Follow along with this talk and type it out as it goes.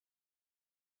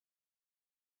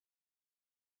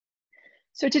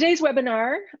So today's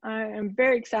webinar, I am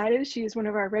very excited. She is one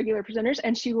of our regular presenters,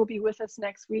 and she will be with us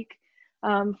next week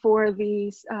for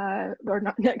the, or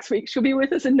not next week, she'll be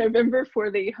with us in November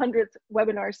for the 100th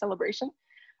webinar celebration.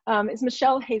 It's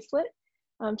Michele Hayslett.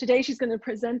 Today she's going to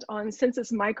present on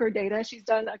census microdata. She's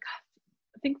done, I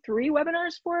think, 3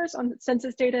 webinars for us on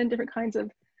census data and different kinds of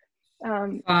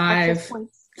access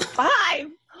points. 5!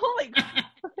 Holy crap.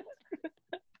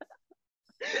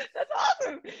 That's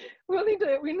awesome. We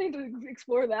need to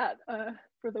explore that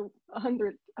for the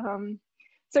 100th.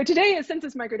 So today is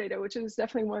census microdata, which is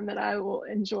definitely one that I will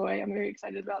enjoy. I'm very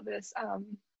excited about this.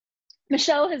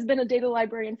 Michele has been a data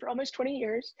librarian for almost 20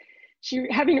 years. She,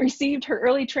 having received her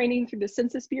early training through the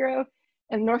Census Bureau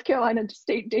and North Carolina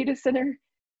State Data Center.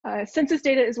 Census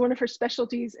data is one of her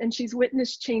specialties, and she's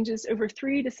witnessed changes over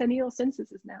 3 decennial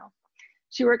censuses now.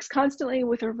 She works constantly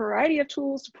with a variety of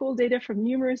tools to pull data from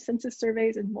numerous census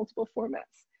surveys in multiple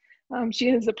formats. She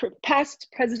is a past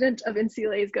president of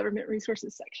NCLA's Government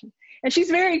Resources section. And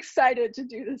she's very excited to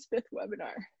do this 5th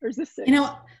webinar, or is this 6th? You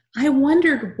know, I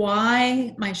wondered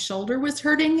why my shoulder was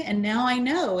hurting, and now I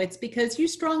know it's because you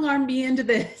strong-armed me into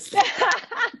this.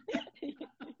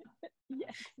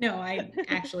 Yes. No, I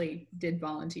actually did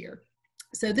volunteer.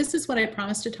 So this is what I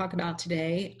promised to talk about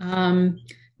today.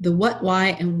 The what,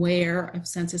 why, and where of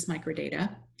census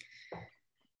microdata.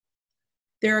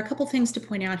 There are a couple things to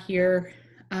point out here.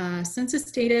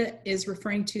 Census data is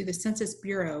referring to the Census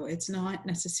Bureau. It's not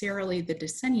necessarily the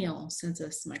decennial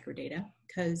census microdata,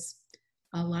 because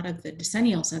a lot of the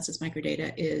decennial census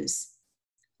microdata is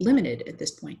limited at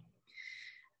this point.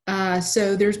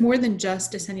 So there's more than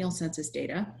just decennial census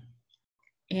data.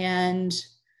 And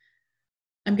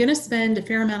I'm going to spend a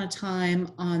fair amount of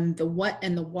time on the what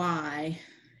and the why,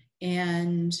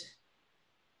 and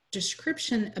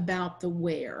description about the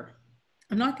where.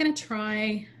 I'm not going to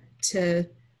try to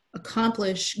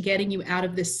accomplish getting you out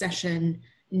of this session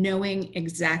knowing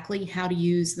exactly how to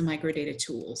use the microdata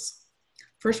tools.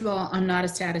 First of all, I'm not a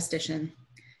statistician,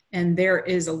 and there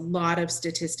is a lot of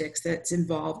statistics that's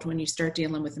involved when you start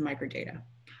dealing with the microdata.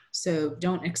 So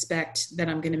don't expect that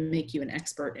I'm going to make you an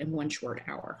expert in 1 short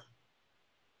hour.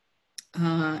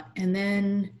 And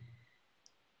then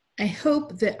I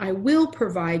hope that I will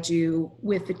provide you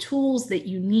with the tools that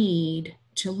you need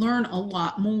to learn a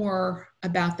lot more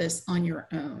about this on your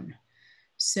own.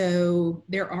 So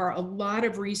there are a lot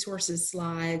of resources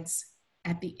slides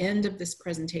at the end of this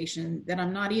presentation that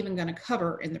I'm not even going to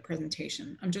cover in the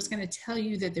presentation. I'm just going to tell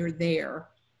you that they're there.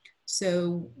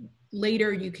 So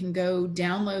later you can go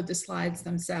download the slides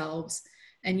themselves,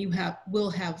 and you will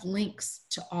have links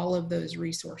to all of those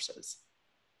resources.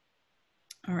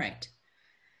 All right.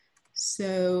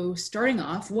 So starting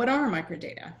off, what are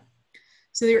microdata?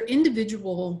 So they're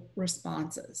individual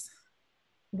responses.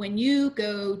 When you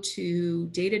go to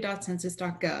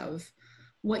data.census.gov,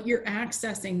 what you're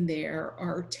accessing there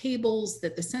are tables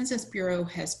that the Census Bureau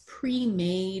has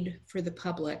pre-made for the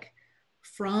public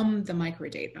from the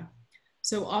microdata.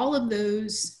 So all of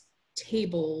those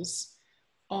tables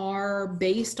are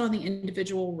based on the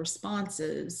individual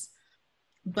responses.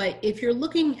 But if you're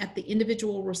looking at the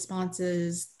individual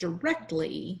responses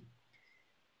directly,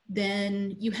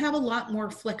 then you have a lot more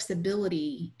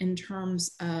flexibility in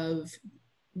terms of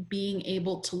being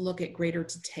able to look at greater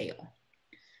detail.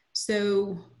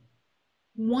 So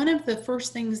one of the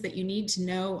first things that you need to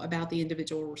know about the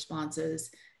individual responses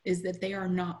is that they are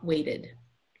not weighted.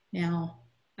 Now,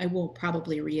 I will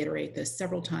probably reiterate this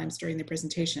several times during the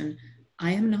presentation.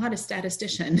 I am not a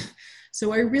statistician,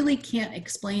 so I really can't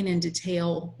explain in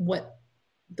detail what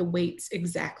the weights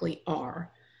exactly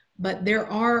are. But there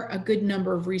are a good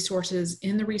number of resources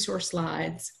in the resource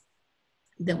slides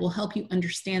that will help you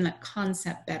understand that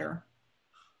concept better.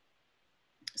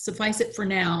 Suffice it for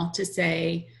now to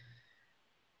say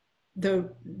the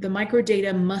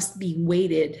microdata must be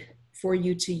weighted for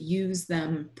you to use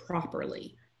them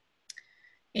properly.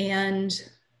 And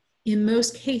in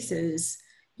most cases,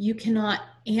 you cannot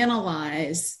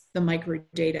analyze the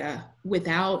microdata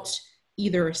without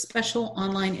either a special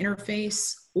online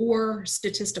interface or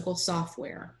statistical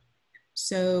software.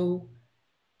 So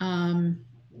the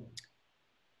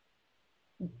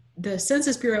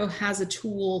Census Bureau has a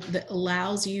tool that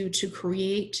allows you to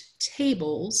create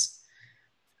tables,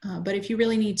 but if you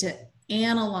really need to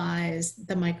analyze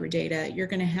the microdata, you're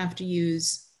going to have to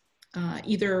use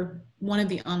either one of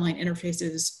the online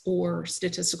interfaces or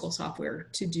statistical software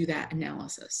to do that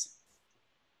analysis.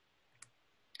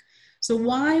 So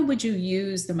why would you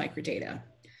use the microdata?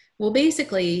 Well,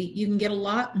 basically, you can get a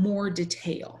lot more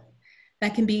detail.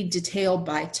 That can be detailed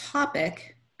by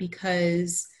topic,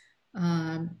 because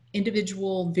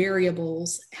Individual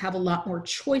variables have a lot more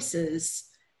choices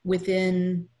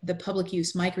within the public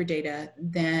use microdata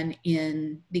than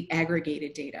in the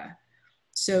aggregated data.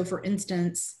 So for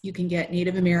instance, you can get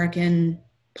Native American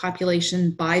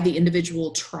population by the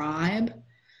individual tribe.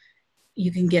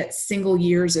 You can get single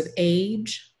years of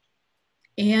age,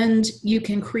 and you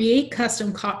can create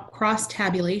custom cross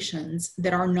tabulations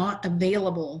that are not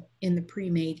available in the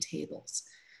pre-made tables.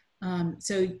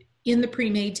 So in the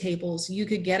pre-made tables, you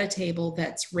could get a table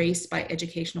that's race by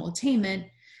educational attainment.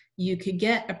 You could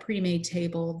get a pre-made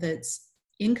table that's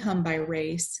income by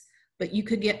race, but you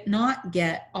could not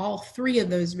get all three of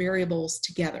those variables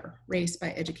together, race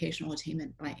by educational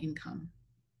attainment by income.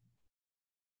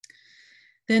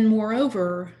 Then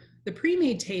moreover, the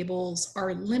pre-made tables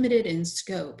are limited in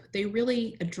scope. They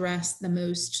really address the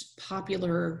most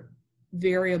popular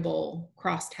variable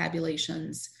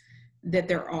cross-tabulations that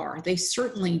there are. They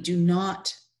certainly do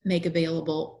not make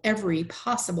available every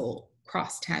possible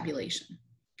cross-tabulation.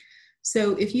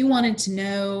 So if you wanted to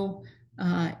know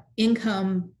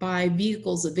income by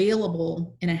vehicles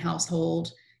available in a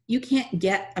household, you can't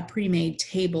get a pre-made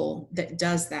table that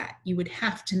does that. You would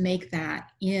have to make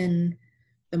that in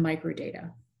the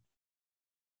microdata.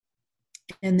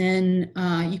 And then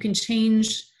you can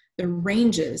change the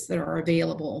ranges that are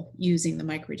available using the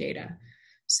microdata.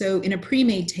 So in a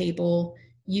pre-made table,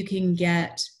 you can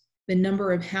get the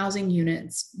number of housing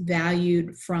units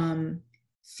valued from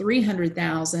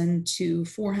 300,000 to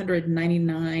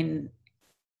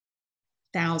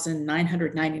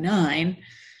 499,999,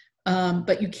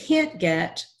 but you can't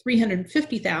get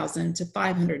 350,000 to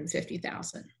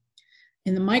 550,000.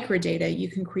 In the microdata, you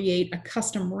can create a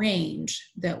custom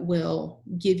range that will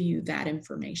give you that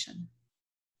information.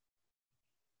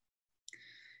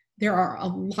 There are a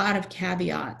lot of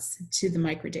caveats to the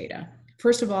microdata.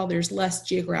 First of all, there's less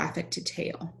geographic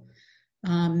detail.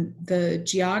 The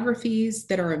geographies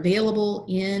that are available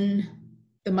in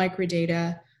the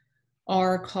microdata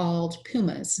are called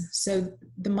IPUMS. So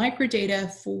the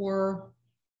microdata for,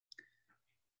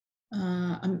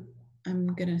 I'm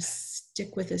going to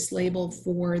stick with this label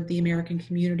for the American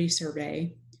Community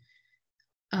Survey.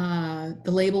 The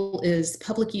label is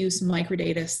Public Use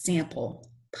Microdata Sample,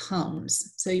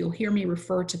 PUMS. So you'll hear me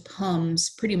refer to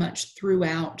PUMS pretty much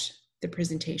throughout the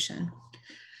presentation.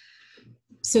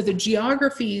 So the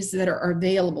geographies that are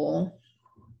available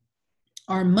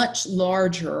are much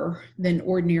larger than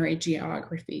ordinary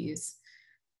geographies.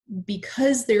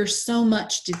 Because there's so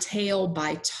much detail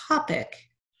by topic,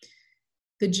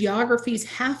 the geographies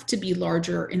have to be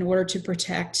larger in order to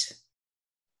protect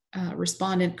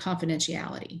respondent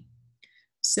confidentiality.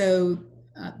 So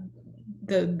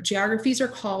the geographies are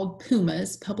called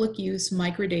PUMAs, Public Use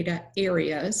Microdata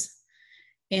Areas,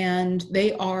 and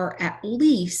they are at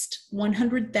least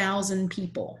 100,000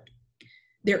 people.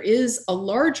 There is a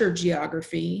larger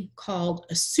geography called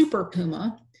a super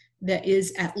PUMA that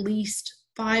is at least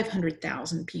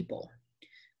 500,000 people.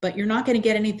 But you're not going to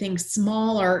get anything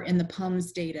smaller in the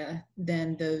PUMS data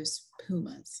than those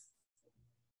PUMAs.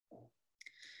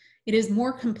 It is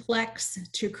more complex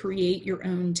to create your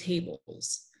own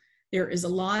tables. There is a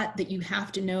lot that you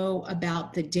have to know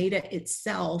about the data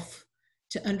itself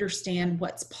to understand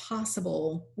what's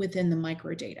possible within the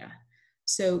microdata.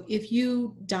 So if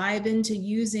you dive into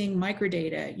using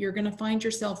microdata, you're going to find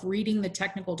yourself reading the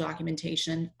technical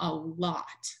documentation a lot.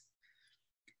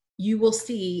 You will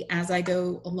see as I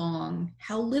go along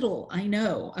how little I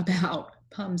know about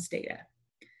PUMS data.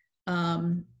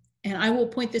 And I will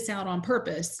point this out on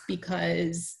purpose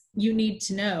because you need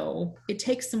to know it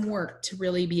takes some work to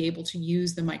really be able to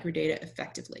use the microdata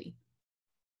effectively.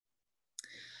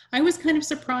 I was kind of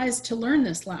surprised to learn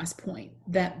this last point,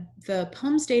 that the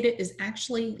PUMS data is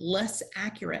actually less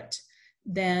accurate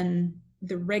than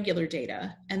the regular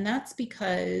data. And that's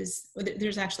because, well,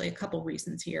 there's actually a couple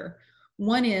reasons here.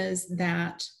 One is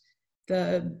that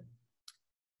the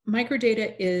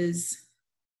microdata is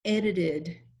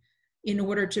edited in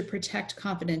order to protect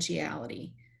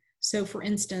confidentiality. So for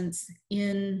instance,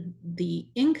 in the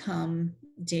income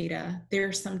data,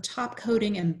 there's some top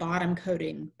coding and bottom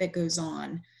coding that goes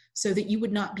on so that you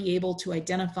would not be able to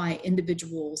identify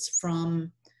individuals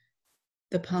from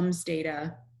the PUMS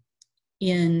data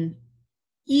in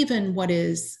even what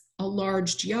is a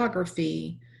large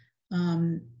geography.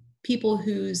 People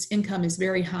whose income is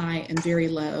very high and very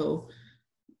low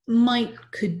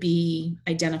could be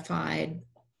identified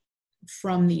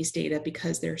from these data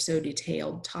because they're so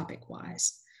detailed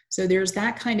topic-wise. So there's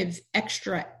that kind of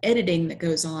extra editing that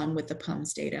goes on with the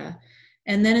PUMS data.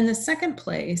 And then in the second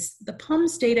place, the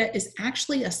PUMS data is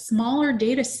actually a smaller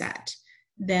data set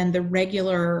than the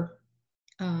regular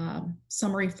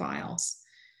summary files.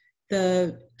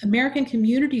 The American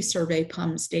Community Survey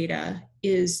PUMS data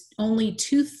is only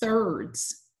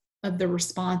 2/3 of the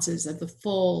responses of the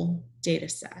full data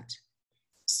set.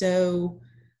 So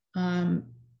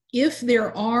if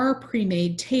there are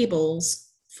pre-made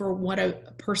tables for what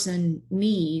a person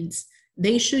needs,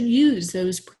 they should use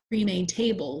those pre-made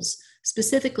tables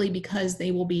specifically because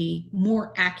they will be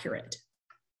more accurate.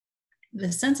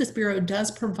 The Census Bureau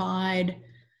does provide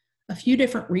a few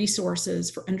different resources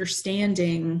for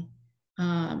understanding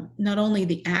not only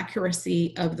the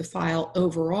accuracy of the file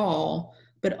overall,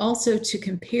 but also to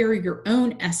compare your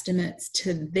own estimates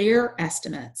to their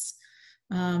estimates.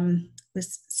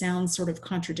 This sounds sort of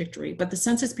contradictory, but the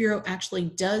Census Bureau actually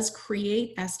does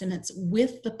create estimates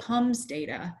with the PUMS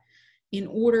data in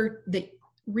order that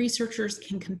researchers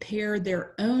can compare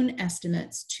their own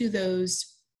estimates to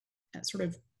those sort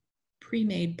of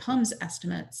pre-made PUMS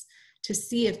estimates to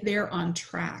see if they're on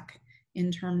track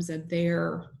in terms of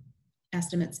their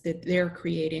estimates that they're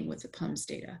creating with the PUMS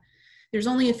data. There's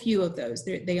only a few of those.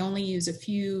 They only use a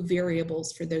few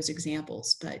variables for those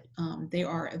examples, but they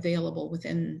are available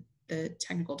within the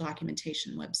technical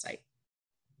documentation website.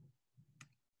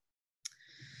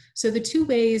 So the two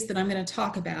ways that I'm going to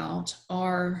talk about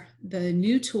are the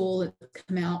new tool that's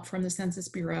come out from the Census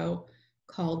Bureau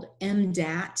called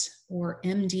mdat or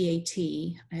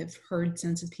mdat. I've heard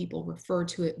census people refer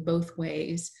to it both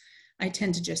ways. I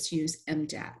tend to just use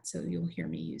mdat, so you'll hear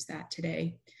me use that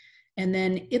today. And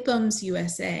then IPUMS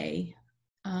USA.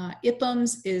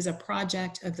 IPUMS is a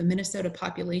project of the Minnesota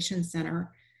Population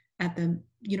Center at the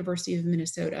University of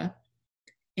Minnesota.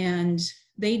 And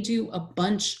they do a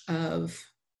bunch of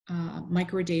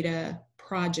microdata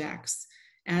projects,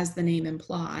 as the name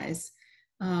implies.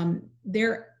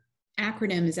 Their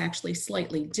acronym is actually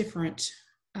slightly different.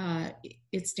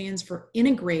 It stands for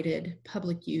Integrated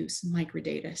Public Use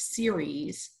Microdata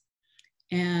Series.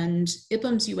 And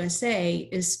IPUMS USA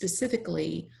is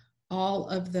specifically all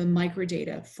of the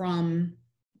microdata from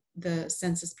the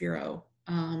Census Bureau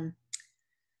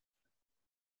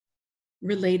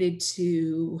related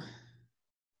to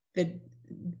the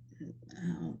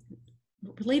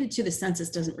census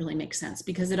doesn't really make sense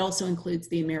because it also includes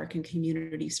the American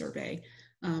Community Survey.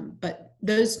 But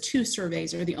those two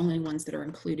surveys are the only ones that are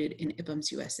included in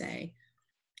IPUMS USA.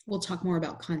 We'll talk more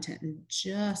about content in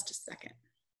just a second.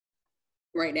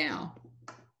 Right now.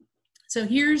 So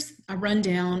here's a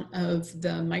rundown of the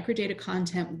microdata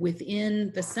content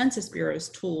within the Census Bureau's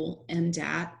tool,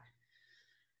 mdat.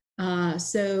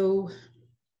 So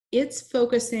it's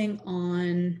focusing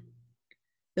on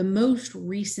the most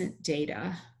recent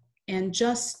data and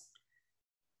just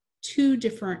two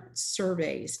different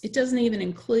surveys. It doesn't even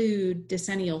include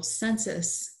decennial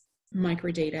census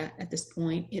microdata at this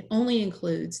point. It only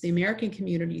includes the American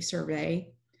Community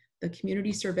Survey, the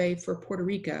Community Survey for Puerto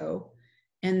Rico,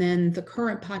 and then the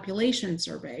Current Population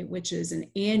Survey, which is an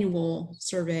annual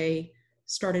survey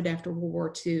started after World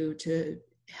War II to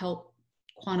help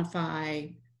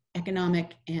quantify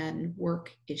economic and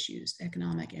work issues,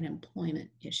 economic and employment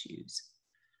issues.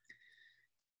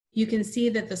 You can see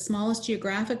that the smallest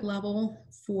geographic level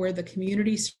for the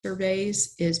community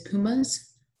surveys is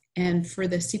PUMAs, and for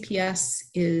the CPS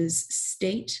is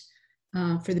state.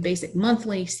 For the basic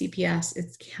monthly CPS,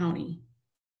 it's county.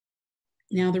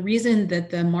 Now, the reason that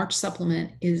the March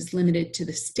supplement is limited to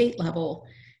the state level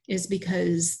is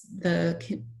because the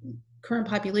current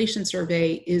population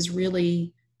survey is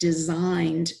really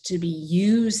designed to be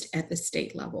used at the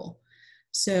state level.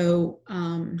 So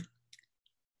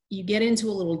you get into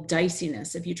a little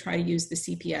diciness if you try to use the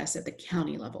CPS at the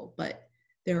county level, but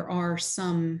there are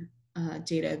some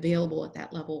data available at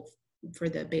that level for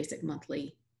the basic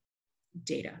monthly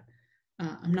data.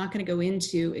 I'm not going to go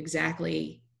into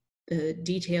exactly the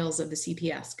details of the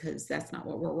CPS because that's not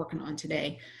what we're working on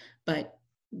today, but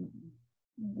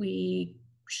we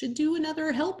should do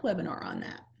another help webinar on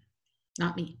that.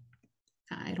 Not me.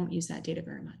 I don't use that data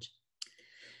very much.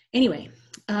 Anyway,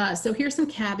 so here's some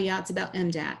caveats about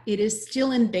mdat. It is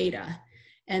still in beta,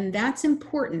 and that's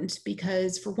important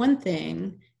because, for one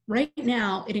thing, right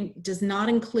now it does not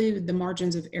include the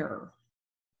margins of error.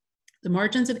 The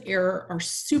margins of error are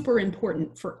super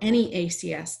important for any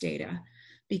ACS data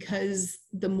because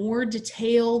the more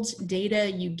detailed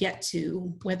data you get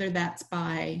to, whether that's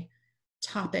by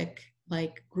topic,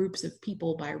 like groups of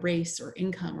people by race or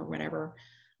income or whatever,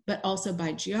 but also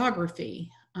by geography,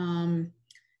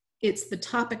 it's the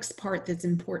topics part that's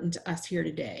important to us here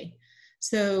today.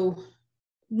 So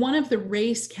one of the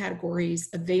race categories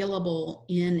available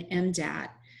in mdat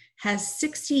has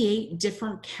 68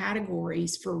 different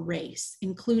categories for race,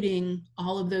 including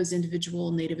all of those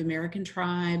individual Native American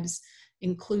tribes,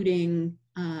 including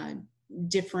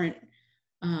different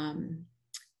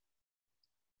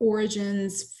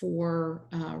origins for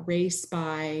race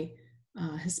by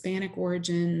Hispanic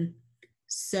origin.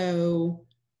 So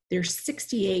there's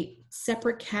 68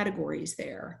 separate categories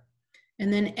there.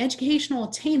 And then educational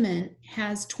attainment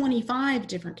has 25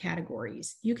 different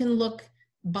categories. You can look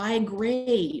by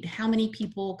grade, how many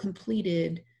people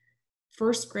completed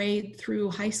first grade through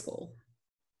high school.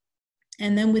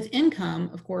 And then with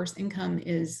income, of course, income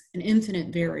is an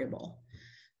infinite variable.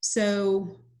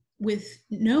 So with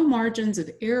no margins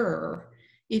of error,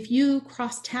 if you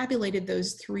cross-tabulated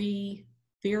those three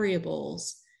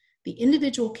variables, the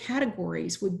individual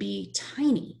categories would be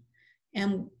tiny,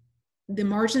 and the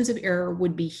margins of error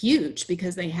would be huge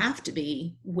because they have to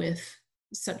be with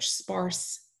such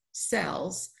sparse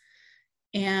cells,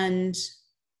 and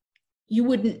you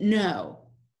wouldn't know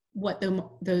what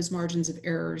those margins of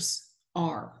errors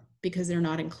are because they're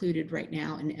not included right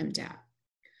now in MDAT.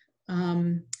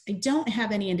 I don't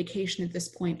have any indication at this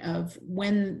point of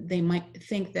when they might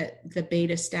think that the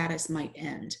beta status might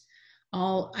end.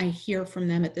 All I hear from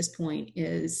them at this point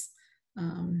is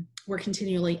we're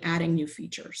continually adding new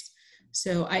features.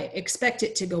 So I expect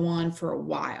it to go on for a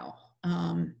while.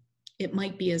 It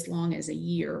might be as long as a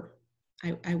year.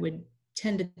 I would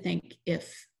tend to think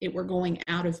if it were going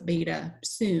out of beta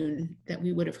soon that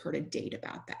we would have heard a date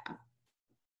about that.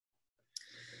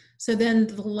 So then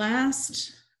the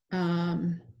last,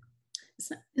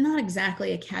 it's not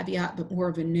exactly a caveat, but more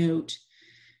of a note.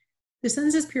 The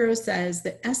Census Bureau says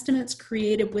that estimates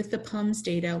created with the IPUMS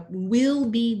data will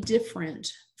be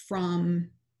different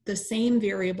from the same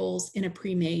variables in a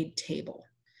pre-made table.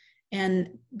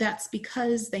 And that's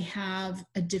because they have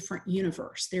a different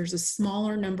universe. There's a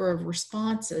smaller number of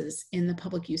responses in the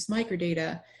public use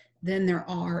microdata than there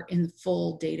are in the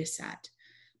full data set.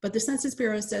 But the Census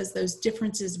Bureau says those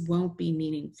differences won't be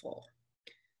meaningful.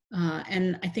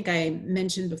 And I think I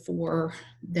mentioned before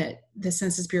that the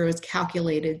Census Bureau has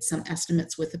calculated some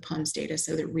estimates with the IPUMS data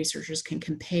so that researchers can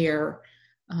compare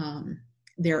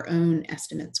their own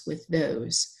estimates with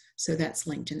those. So that's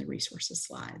linked in the resources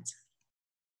slides.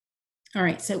 All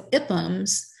right, so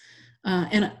IPUMS,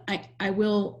 and I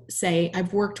will say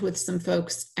I've worked with some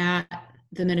folks at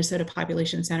the Minnesota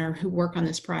Population Center who work on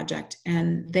this project,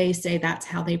 and they say that's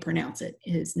how they pronounce it,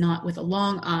 is not with a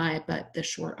long I, but the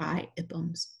short I,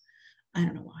 IPUMS. I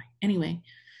don't know why. Anyway,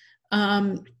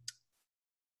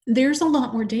 there's a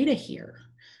lot more data here.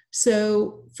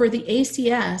 So for the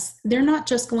ACS, they're not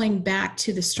just going back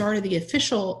to the start of the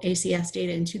official ACS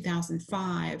data in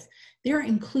 2005, they're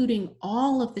including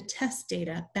all of the test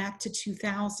data back to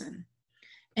 2000.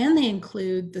 And they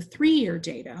include the 3-year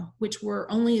data, which were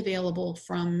only available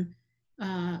from,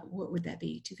 what would that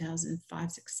be,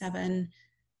 2005, 6, 7,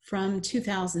 from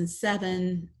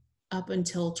 2007 up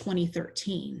until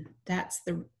 2013. That's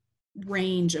the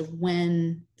range of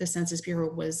when the Census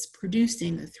Bureau was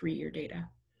producing the 3-year data.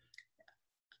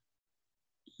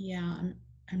 Yeah,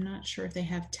 I'm not sure if they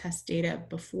have test data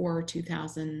before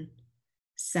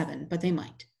 2007, but they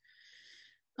might.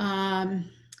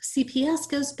 CPS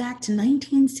goes back to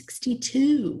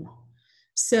 1962.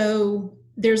 So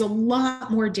there's a lot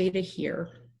more data here.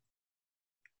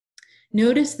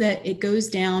 Notice that it goes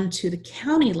down to the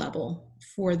county level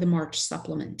for the March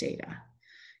supplement data.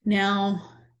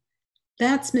 Now,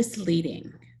 that's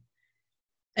misleading.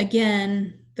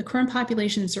 Again, the current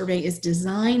population survey is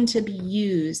designed to be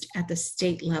used at the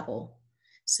state level.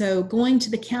 So going to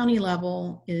the county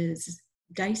level is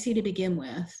dicey to begin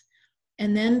with.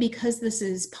 And then because this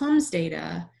is IPUMS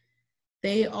data,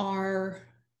 they are,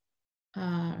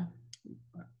 I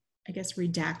guess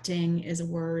redacting is a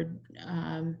word,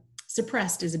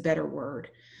 suppressed is a better word.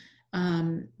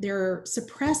 They're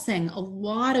suppressing a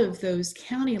lot of those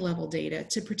county level data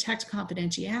to protect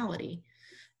confidentiality.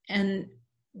 And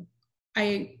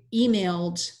I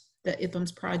emailed the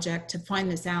IPUMS project to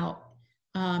find this out.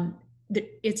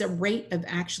 It's a rate of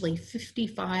actually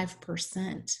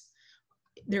 55%.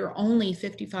 There are only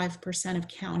 55% of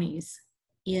counties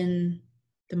in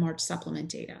the March supplement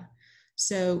data.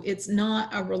 So it's not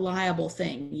a reliable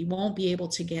thing. You won't be able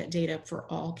to get data for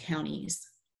all counties,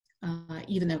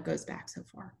 even though it goes back so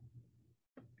far.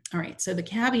 All right, so the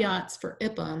caveats for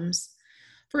IPUMS.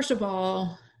 First of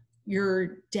all,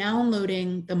 you're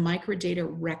downloading the microdata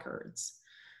records.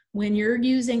 When you're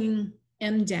using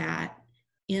MDAT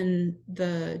in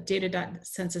the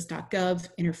data.census.gov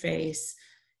interface,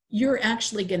 you're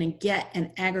actually going to get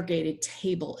an aggregated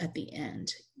table at the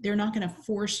end. They're not going to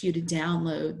force you to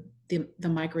download the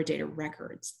microdata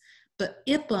records. But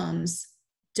IPUMS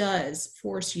does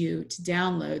force you to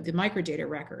download the microdata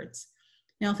records.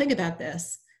 Now think about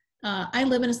this. I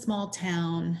live in a small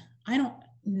town. I don't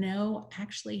know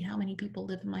actually how many people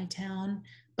live in my town,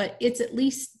 but it's at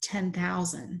least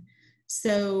 10,000.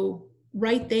 So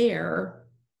right there,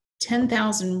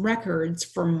 10,000 records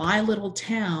for my little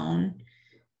town.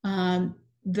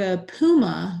 The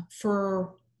PUMA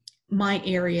for my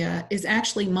area is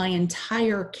actually my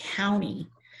entire county.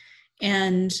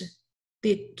 And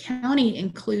the county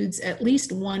includes at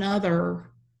least one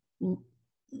other,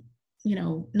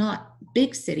 not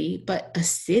big city, but a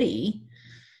city.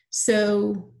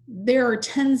 So there are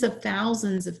tens of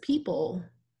thousands of people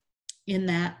in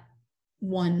that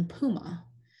one PUMA.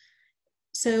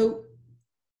 So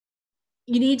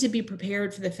you need to be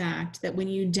prepared for the fact that when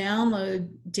you download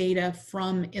data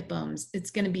from IPUMS,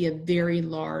 it's going to be a very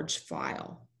large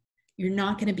file. You're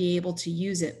not going to be able to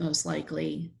use it most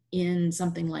likely in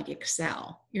something like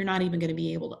Excel. You're not even going to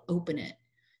be able to open it,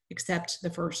 except the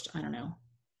first, I don't know,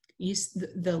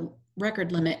 the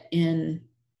record limit in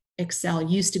Excel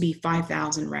used to be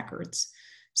 5,000 records.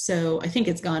 So I think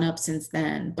it's gone up since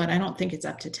then, but I don't think it's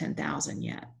up to 10,000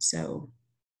 yet. So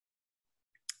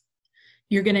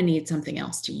you're going to need something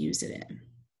else to use it in.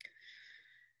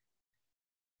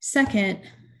 Second,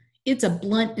 it's a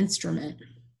blunt instrument.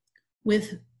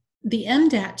 With the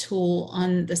mdat tool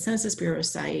on the Census Bureau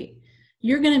site,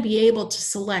 you're going to be able to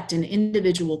select an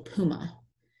individual PUMA.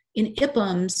 In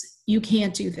IPUMS, you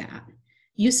can't do that.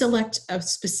 You select a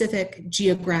specific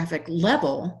geographic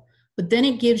level, but then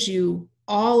it gives you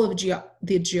all of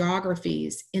the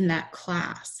geographies in that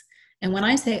class. And when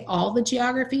I say all the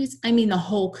geographies, I mean the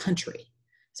whole country.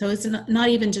 So it's not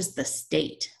even just the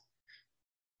state.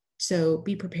 So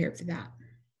be prepared for that.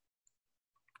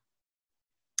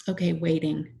 Okay,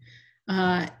 weighting.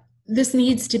 This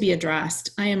needs to be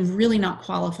addressed. I am really not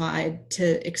qualified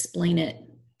to explain it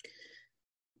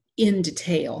in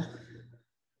detail.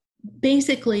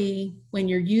 Basically, when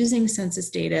you're using census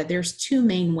data, there's two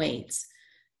main weights: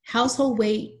 household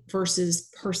weight versus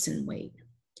person weight.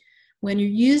 When you're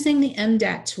using the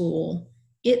mdat tool,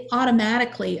 it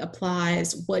automatically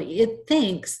applies what it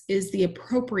thinks is the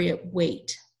appropriate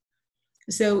weight.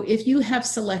 So if you have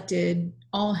selected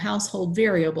all household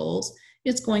variables,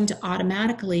 it's going to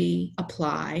automatically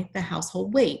apply the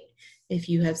household weight. If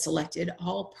you have selected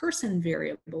all person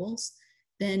variables,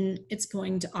 then it's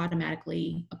going to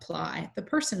automatically apply the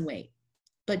person weight.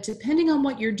 But depending on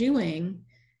what you're doing,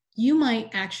 you might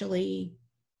actually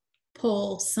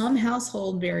pull some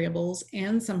household variables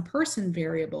and some person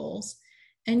variables,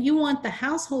 and you want the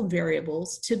household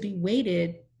variables to be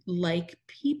weighted like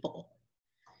people.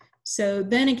 So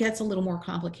then it gets a little more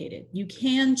complicated. You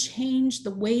can change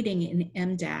the weighting in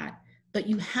mdat, but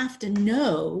you have to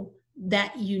know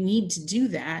that you need to do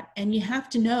that, and you have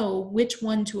to know which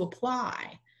one to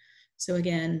apply. So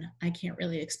again, I can't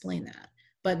really explain that,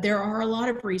 but there are a lot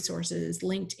of resources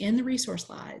linked in the resource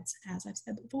slides, as I've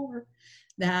said before,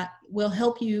 that will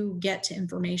help you get to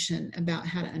information about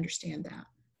how to understand that.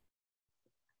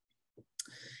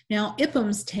 Now,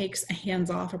 IPUMS takes a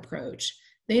hands-off approach.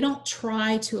 They don't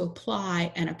try to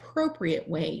apply an appropriate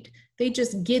weight. They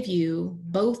just give you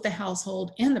both the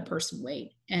household and the person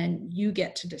weight, and you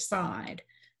get to decide.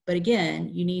 But again,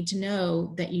 you need to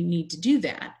know that you need to do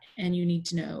that, and you need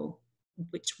to know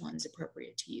which one's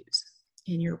appropriate to use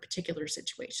in your particular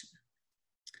situation.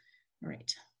 All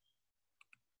right.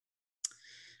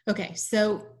 Okay,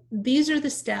 so these are the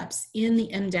steps in the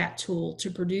mdat tool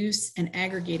to produce an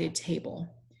aggregated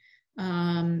table.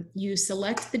 You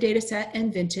select the data set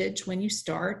and vintage when you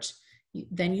start,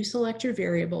 then you select your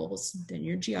variables, then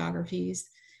your geographies,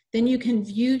 then you can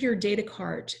view your data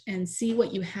cart and see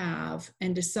what you have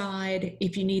and decide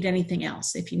if you need anything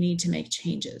else, if you need to make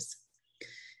changes.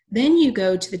 Then you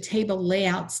go to the table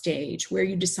layout stage where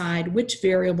you decide which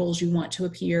variables you want to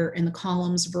appear in the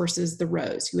columns versus the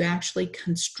rows. You actually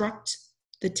construct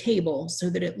the table so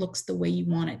that it looks the way you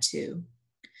want it to.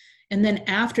 And then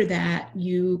after that,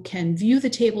 you can view the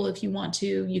table if you want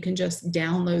to. You can just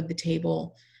download the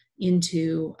table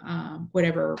into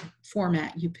whatever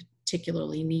format you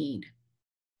particularly need.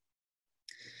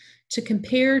 To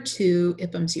compare to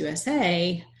IPUMS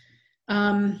USA,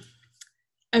 I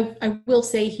will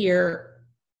say here,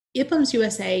 IPUMS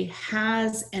USA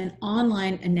has an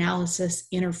online analysis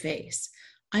interface.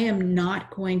 I am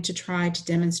not going to try to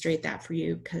demonstrate that for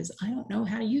you because I don't know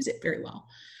how to use it very well.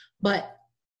 But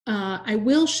I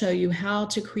will show you how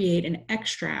to create an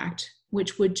extract,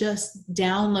 which would just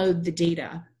download the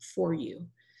data for you.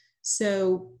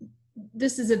 So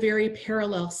this is a very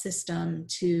parallel system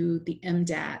to the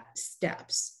mdat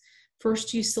steps.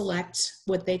 First, you select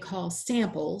what they call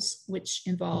samples, which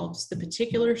involves the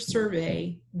particular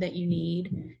survey that you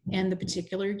need and the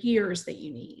particular years that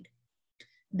you need.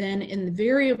 Then in the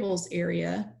variables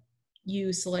area,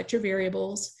 you select your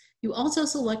variables. You also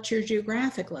select your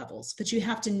geographic levels, but you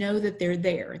have to know that they're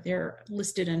there. They're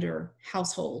listed under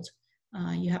household.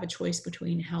 You have a choice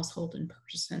between household and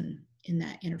person in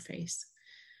that interface.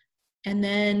 And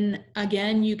then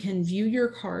again, you can view your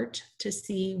cart to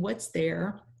see what's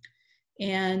there.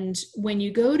 And when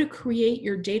you go to create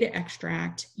your data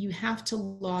extract, you have to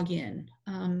log in.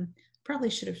 Probably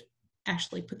should have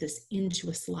actually put this into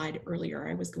a slide earlier.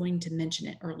 I was going to mention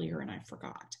it earlier and I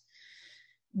forgot.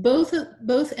 Both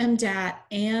MDAT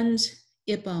and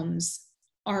IPUMS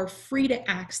are free to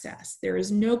access. There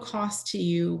is no cost to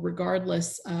you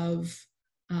regardless of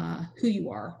who you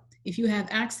are. If you have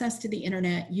access to the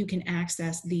internet, you can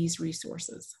access these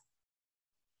resources.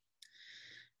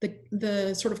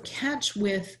 The sort of catch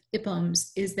with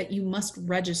IPUMS is that you must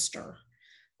register.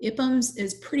 IPUMS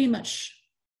is pretty much,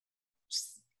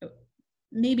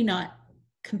 maybe not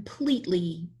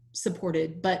completely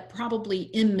supported, but probably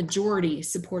in majority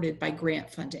supported by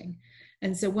grant funding.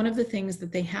 And so one of the things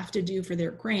that they have to do for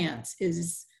their grants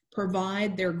is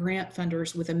provide their grant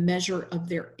funders with a measure of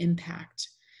their impact.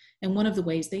 And one of the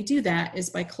ways they do that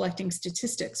is by collecting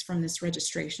statistics from this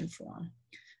registration form.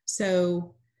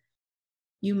 So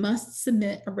you must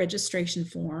submit a registration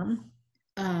form.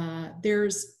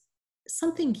 There's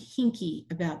something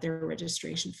hinky about their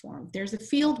registration form. There's a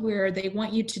field where they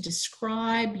want you to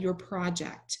describe your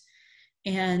project,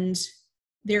 and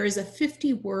there is a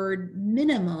 50-word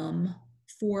minimum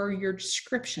for your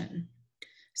description.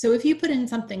 So if you put in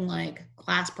something like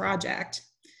class project,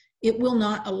 it will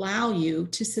not allow you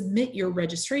to submit your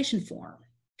registration form.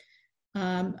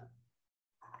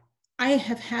 I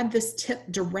have had this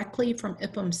tip directly from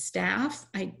IPUMS staff.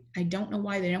 I don't know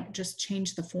why they don't just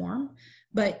change the form,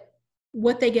 but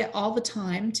what they get all the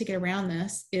time to get around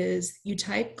this is you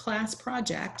type class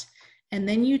project and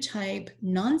then you type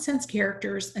nonsense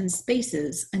characters and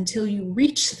spaces until you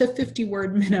reach the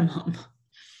 50-word minimum.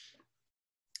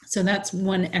 So that's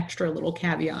one extra little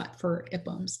caveat for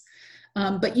IPUMS.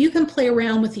 But you can play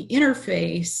around with the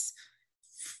interface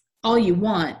all you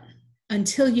want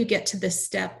until you get to the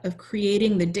step of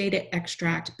creating the data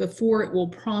extract before it will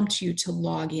prompt you to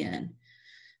log in.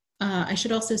 I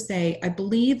should also say, I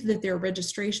believe that their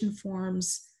registration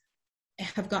forms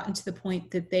have gotten to the point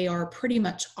that they are pretty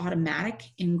much automatic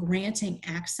in granting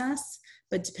access,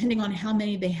 but depending on how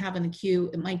many they have in the queue,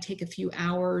 it might take a few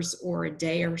hours or a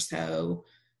day or so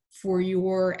for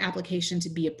your application to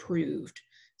be approved.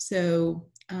 So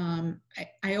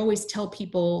I always tell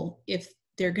people if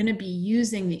they're going to be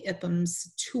using the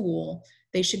IPUMS tool,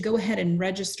 they should go ahead and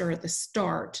register at the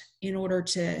start in order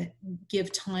to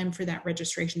give time for that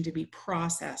registration to be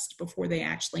processed before they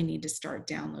actually need to start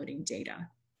downloading data.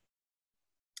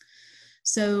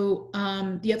 So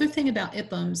the other thing about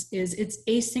IPUMS is it's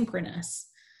asynchronous.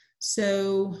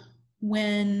 So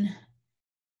when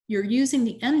you're using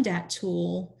the MDAT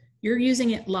tool, you're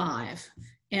using it live.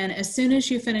 And as soon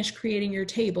as you finish creating your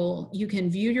table, you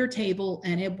can view your table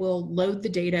and it will load the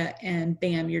data and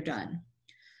bam, you're done.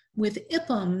 With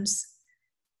IPUMS,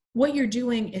 what you're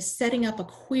doing is setting up a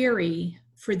query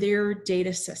for their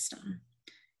data system.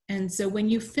 And so when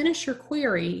you finish your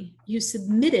query, you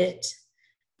submit it,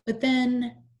 but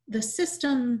then the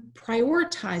system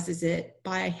prioritizes it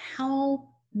by how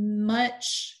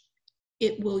much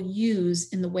it will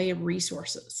use in the way of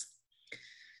resources.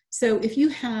 So if you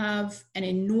have an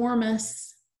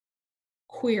enormous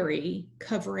query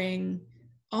covering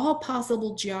all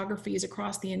possible geographies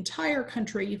across the entire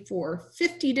country for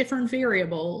 50 different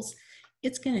variables,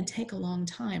 it's going to take a long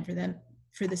time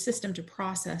for the system to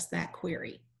process that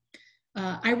query.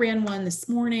 I ran one this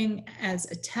morning as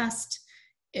a test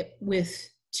with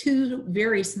 2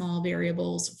 very small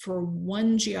variables for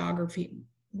one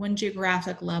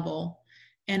geographic level,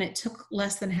 and it took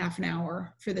less than half an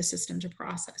hour for the system to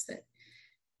process it.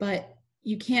 But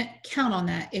you can't count on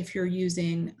that if you're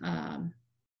using,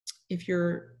 if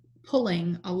you're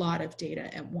pulling a lot of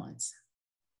data at once.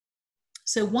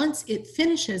 So once it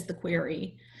finishes the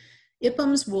query,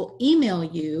 IPUMS will email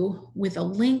you with a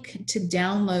link to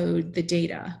download the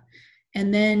data.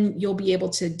 And then you'll be able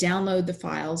to download the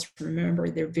files. Remember,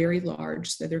 they're very large,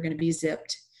 so they're going to be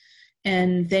zipped.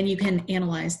 And then you can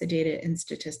analyze the data in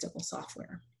statistical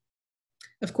software.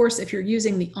 Of course, if you're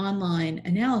using the online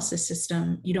analysis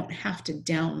system, you don't have to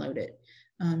download it.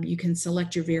 You can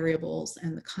select your variables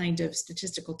and the kind of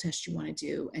statistical test you want to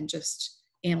do and just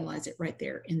analyze it right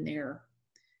there in their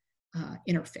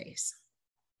interface.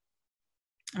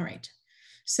 All right,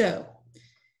 So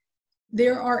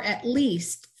there are at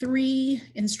least 3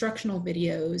 instructional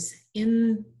videos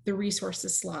in the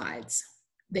resources slides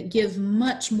that give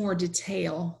much more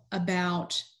detail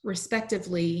about,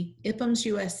 respectively, IPUMS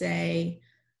USA,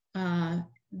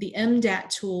 the mdat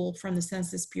tool from the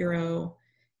Census Bureau,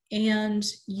 and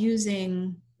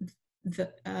using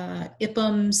the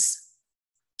IPUMS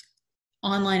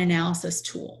online analysis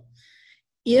tool.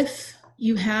 If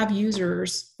you have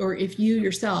users, or if you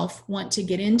yourself want to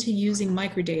get into using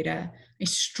microdata, I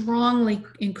strongly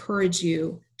encourage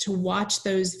you to watch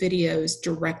those videos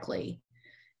directly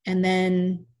and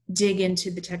then dig into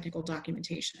the technical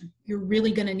documentation. You're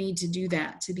really going to need to do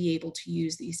that to be able to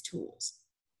use these tools.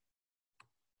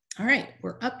 All right,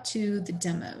 we're up to the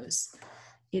demos.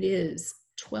 It is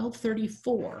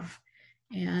 12:34,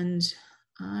 and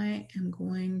I am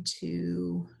going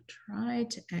to try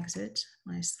to exit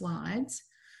my slides.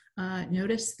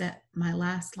 Notice that my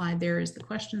last slide there is the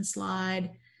question slide.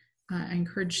 I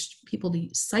encourage people to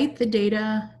cite the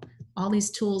data. All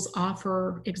these tools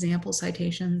offer example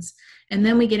citations, and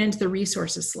then we get into the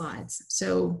resources slides.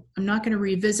 So I'm not going to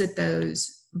revisit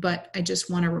those, but I just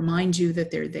want to remind you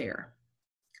that they're there.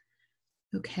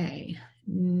 Okay,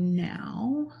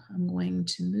 now I'm going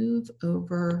to move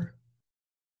over.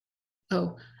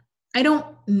 Oh, I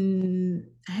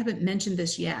haven't mentioned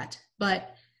this yet,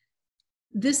 but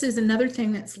this is another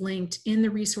thing that's linked in the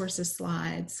resources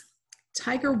slides.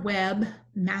 Tiger Web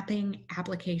mapping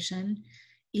application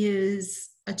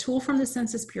is a tool from the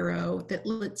Census Bureau that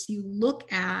lets you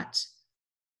look at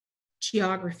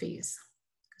geographies.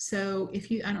 So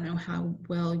if you, I don't know how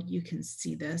well you can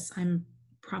see this. I'm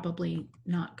probably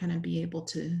not going to be able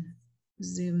to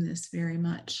zoom this very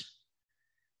much.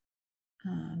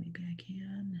 Maybe I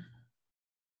can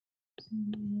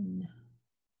zoom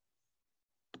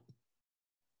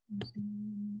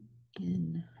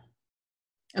in.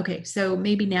 Okay, so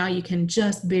maybe now you can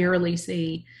just barely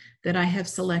see that I have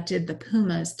selected the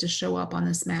pumas to show up on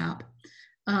this map.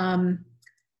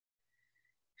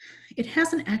 It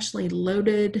hasn't actually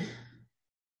loaded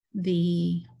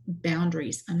the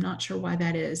boundaries. I'm not sure why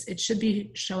that is. It should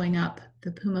be showing up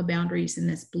the puma boundaries in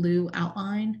this blue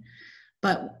outline,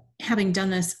 but having done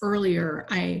this earlier,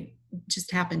 I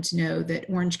just happen to know that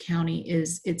Orange County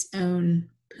is its own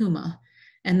puma,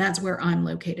 and that's where I'm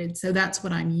located. So that's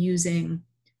what I'm using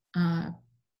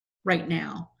right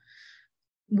now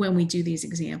when we do these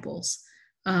examples.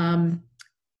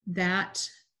 That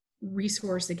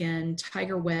resource, again,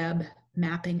 Tiger Web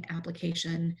mapping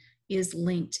application, is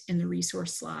linked in the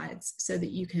resource slides so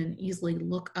that you can easily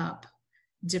look up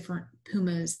different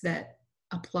pumas that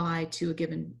apply to a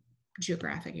given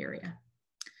geographic area.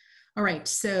 All right,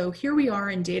 so here we are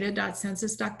in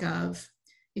data.census.gov.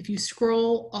 If you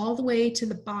scroll all the way to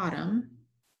the bottom,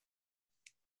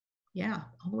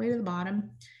 all the way to the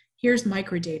bottom, here's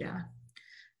microdata.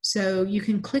 So you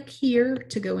can click here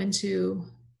to go into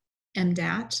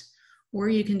mdat, or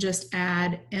you can just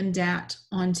add mdat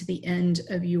onto the end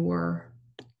of your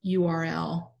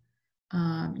URL.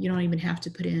 You don't even have to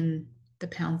put in the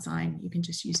 #. You can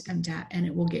just use mdat and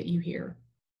it will get you here.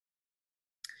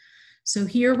 So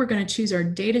here we're going to choose our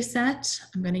data set.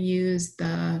 I'm going to use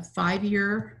the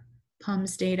 5-year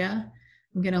PUMS data.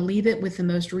 I'm going to leave it with the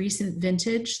most recent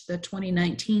vintage. The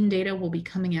 2019 data will be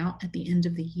coming out at the end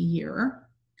of the year.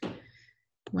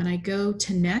 When I go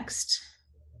to next,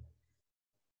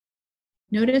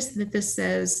 notice that this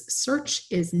says search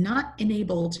is not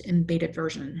enabled in beta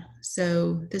version.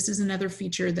 So this is another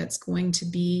feature that's going to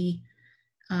be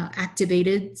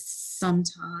activated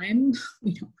sometime.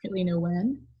 We don't really know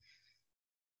when.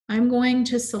 I'm going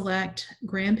to select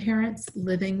grandparents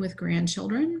living with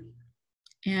grandchildren,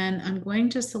 and I'm going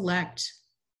to select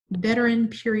veteran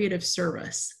period of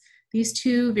service. These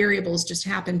two variables just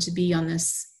happen to be on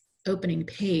this opening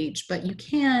page, but you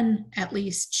can at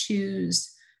least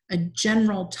choose a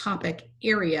general topic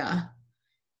area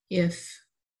if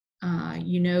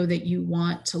you know that you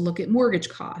want to look at mortgage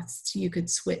costs. You could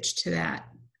switch to that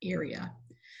area.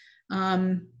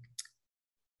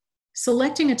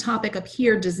 Selecting a topic up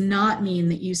here does not mean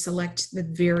that you select the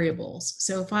variables.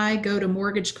 So if I go to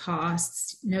mortgage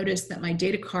costs, notice that my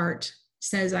data cart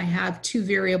says I have 2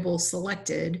 variables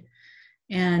selected,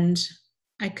 and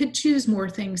I could choose more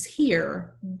things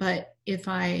here, but if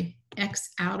I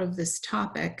X out of this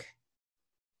topic,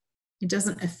 it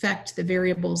doesn't affect the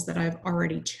variables that I've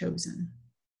already chosen.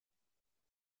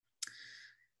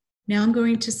 Now I'm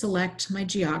going to select my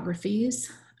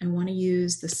geographies. I want to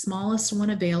use the smallest one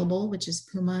available, which is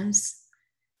pumas.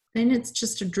 Then it's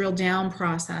just a drill down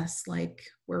process like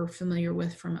we're familiar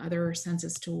with from other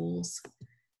census tools.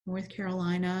 North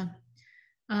Carolina.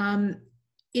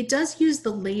 it does use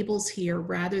the labels here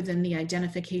rather than the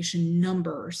identification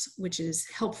numbers, which is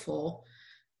helpful,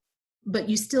 but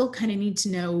you still kind of need to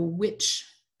know which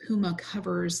PUMA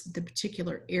covers the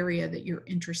particular area that you're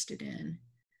interested in.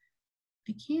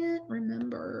 I can't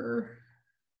remember.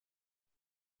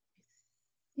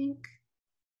 I think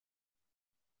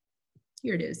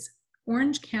here it is.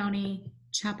 Orange County,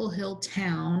 Chapel Hill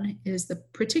Town is the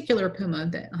particular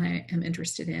PUMA that I am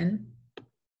interested in.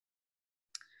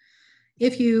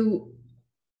 If you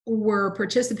were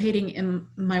participating in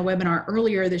my webinar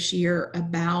earlier this year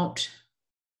about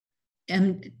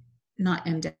not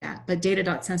mdat, but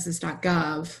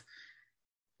data.census.gov,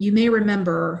 you may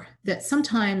remember that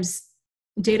sometimes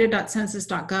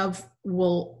data.census.gov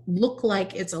will look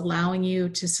like it's allowing you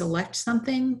to select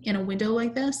something in a window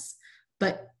like this,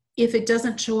 but if it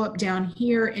doesn't show up down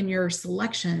here in your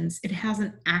selections, it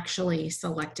hasn't actually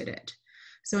selected it.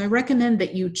 So I recommend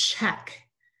that you check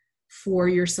for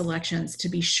your selections to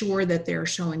be sure that they're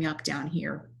showing up down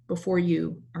here before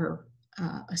you are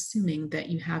assuming that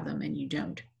you have them and you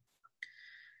don't.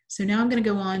 So now I'm going to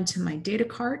go on to my data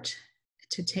cart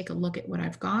to take a look at what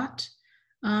I've got.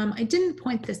 I didn't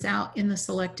point this out in the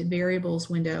selected variables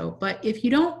window, but if you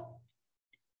don't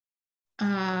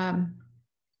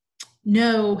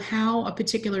know how a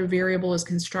particular variable is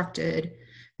constructed,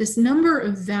 this number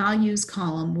of values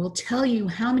column will tell you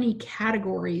how many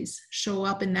categories show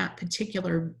up in that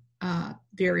particular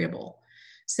variable.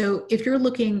 So if you're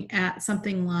looking at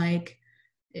something like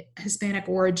Hispanic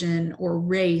origin or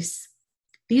race,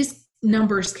 these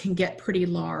numbers can get pretty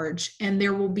large, and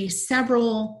there will be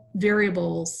several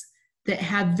variables that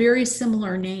have very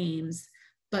similar names,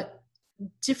 but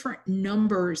different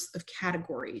numbers of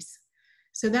categories.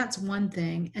 So that's one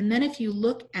thing. And then if you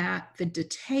look at the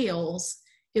details,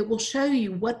 it will show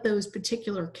you what those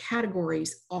particular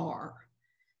categories are.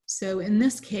 So in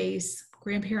this case,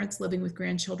 grandparents living with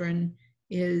grandchildren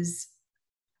is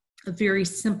a very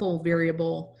simple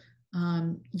variable,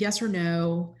 yes or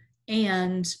no,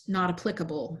 and not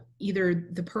applicable. Either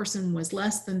the person was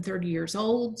less than 30 years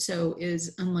old, so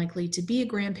is unlikely to be a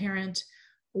grandparent,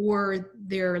 or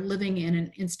they're living in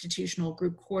an institutional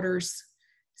group quarters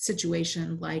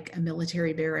situation like a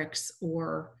military barracks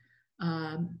or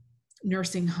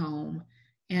nursing home.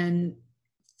 And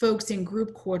folks in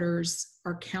group quarters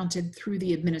are counted through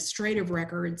the administrative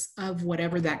records of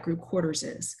whatever that group quarters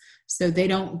is. So they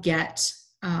don't get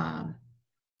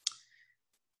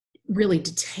really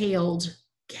detailed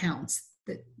counts.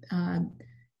 That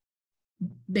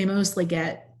they mostly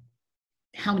get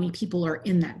how many people are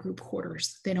in that group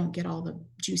quarters. They don't get all the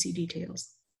juicy details.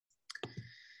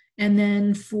 And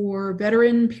then for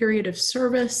veteran period of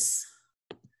service,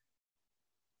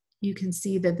 you can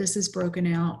see that this is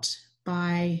broken out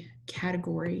by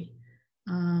category.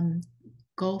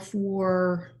 Gulf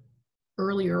War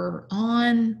earlier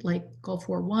on, like Gulf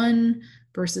War I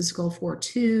versus Gulf War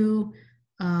II,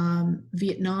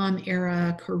 Vietnam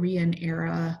era, Korean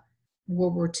era,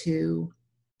 World War II,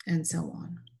 and so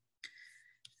on.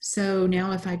 So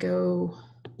now if I go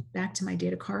back to my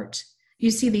data cart, you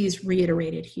see these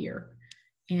reiterated here,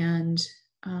 and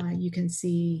you can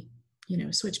see,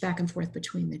 switch back and forth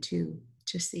between the two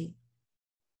to see.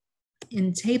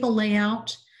 In table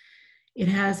layout, it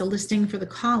has a listing for the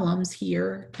columns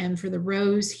here and for the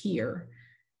rows here.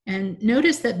 And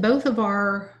notice that both of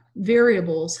our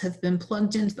variables have been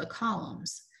plugged into the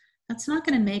columns. That's not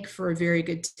going to make for a very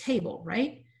good table,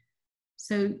 right?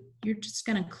 So you're just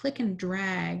going to click and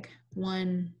drag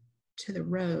one to the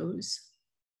rows.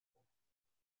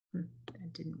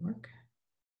 That didn't work.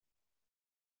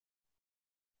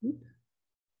 Oop.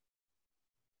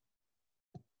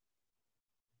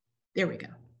 There we go.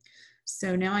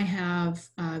 So now I have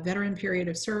veteran period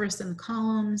of service in the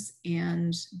columns,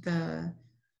 and the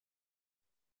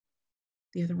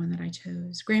other one that I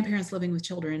chose, grandparents living with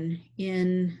children,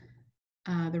 in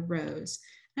the rows.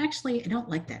 Actually, I don't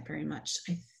like that very much.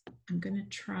 I'm going to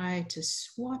try to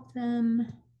swap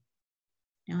them.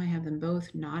 Now I have them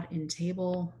both not in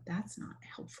table. That's not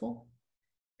helpful.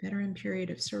 Veteran period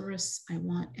of service I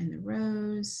want in the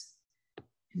rows,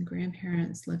 and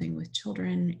grandparents living with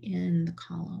children in the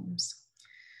columns.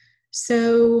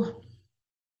 So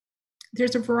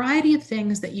there's a variety of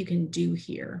things that you can do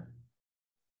here.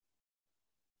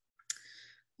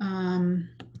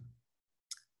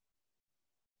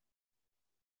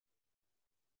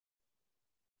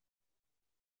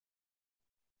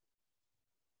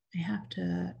 I have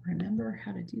to remember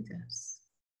how to do this.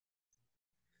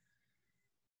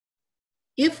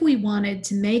 If we wanted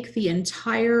to make the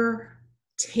entire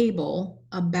table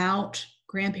about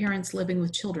grandparents living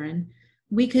with children,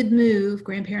 we could move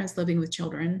grandparents living with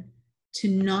children to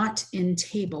not in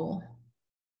table.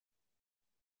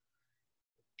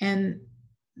 And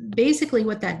basically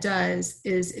what that does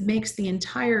is it makes the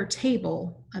entire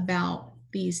table about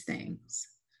these things.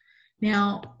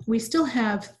 Now, we still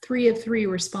have 3 of 3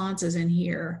 responses in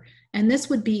here, and this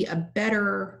would be a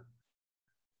better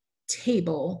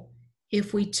table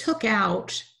if we took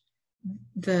out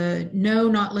the no,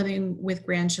 not living with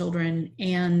grandchildren,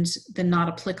 and the not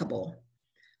applicable.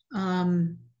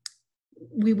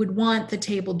 We would want the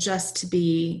table just to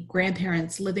be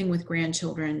grandparents living with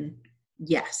grandchildren,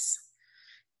 yes.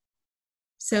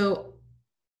 So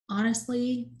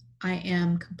honestly, I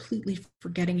am completely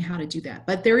forgetting how to do that,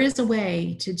 but there is a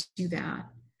way to do that.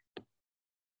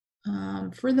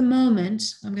 For the moment,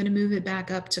 I'm going to move it back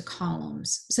up to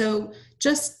columns. So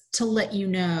just to let you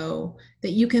know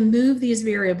that you can move these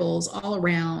variables all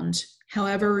around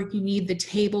however you need the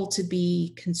table to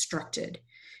be constructed.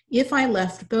 If I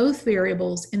left both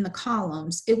variables in the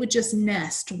columns, it would just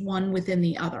nest one within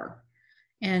the other.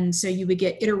 And so you would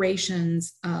get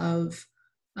iterations of,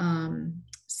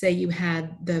 say you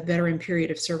had the veteran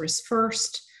period of service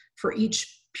first. For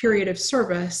each period of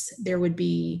service, there would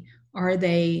be, are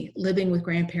they living with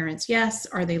grandparents? Yes.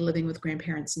 Are they living with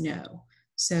grandparents? No.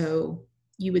 So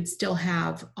you would still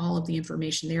have all of the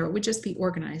information there. It would just be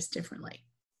organized differently.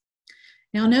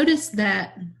 Now notice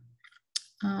that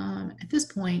at this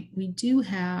point, we do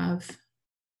have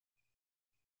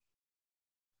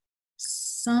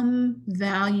some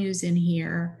values in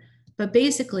here, but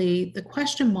basically the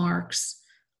question marks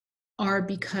are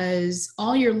because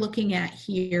all you're looking at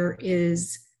here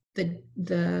is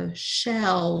the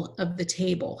shell of the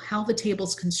table, how the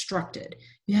table's constructed.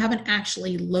 You haven't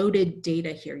actually loaded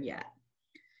data here yet.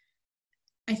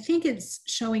 I think it's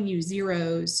showing you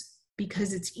zeros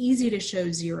because it's easy to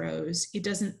show zeros. It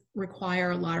doesn't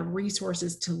require a lot of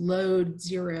resources to load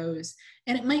zeros.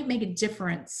 And it might make a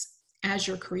difference as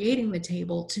you're creating the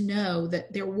table to know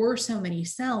that there were so many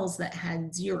cells that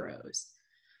had zeros.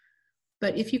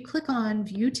 But if you click on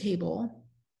View Table,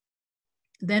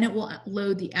 then it will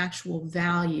load the actual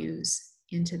values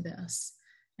into this.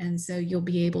 And so you'll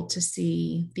be able to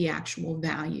see the actual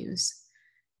values.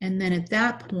 And then at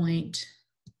that point,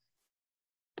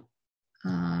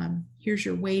 here's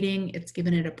your weighting. It's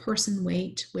given it a person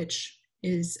weight, which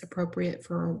is appropriate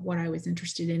for what I was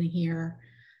interested in here.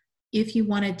 If you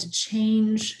wanted to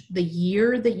change the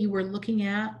year that you were looking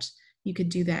at, you could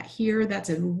do that here. That's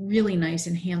a really nice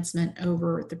enhancement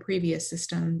over the previous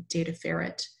system, Data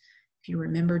Ferret. If you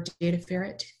remember Data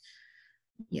Ferret,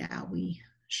 yeah, we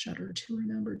shudder to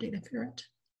remember Data Ferret.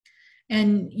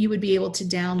 And you would be able to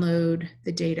download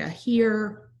the data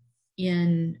here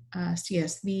in a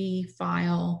CSV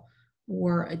file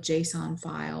or a JSON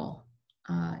file.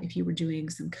 If you were doing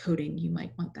some coding, you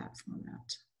might want that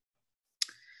format.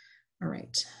 All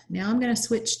right, now I'm going to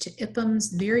switch to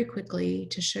IPUMS very quickly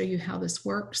to show you how this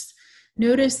works.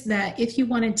 Notice that if you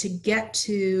wanted to get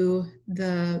to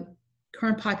the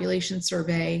current population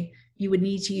survey, you would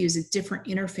need to use a different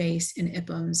interface in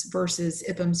IPUMS versus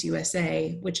IPUMS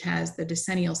USA, which has the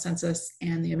decennial census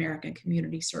and the American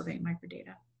Community Survey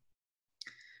microdata.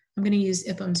 I'm going to use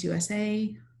IPUMS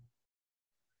USA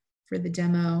for the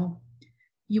demo.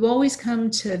 You always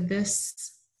come to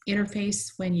this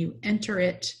interface when you enter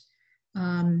it.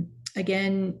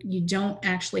 Again, you don't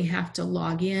actually have to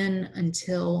log in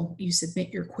until you submit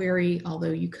your query,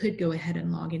 although you could go ahead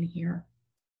and log in here.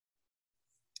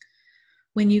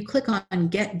 When you click on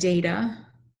Get Data,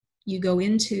 you go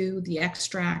into the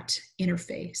extract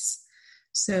interface.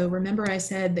 So remember I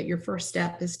said that your first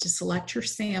step is to select your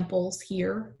samples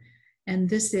here. And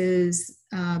this is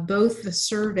both the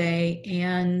survey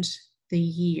and the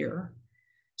year.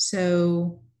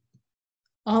 So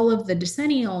all of the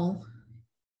decennial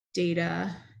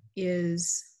data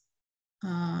is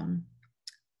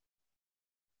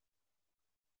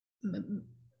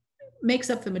makes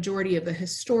up the majority of the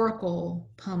historical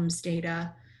PUMS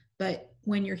data, but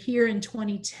when you're here in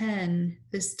 2010,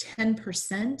 this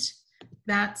 10%,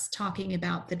 that's talking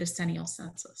about the decennial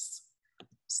census.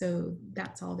 So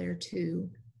that's all there too.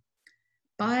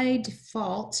 By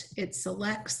default, it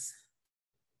selects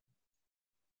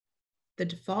the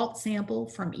default sample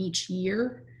from each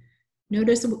year.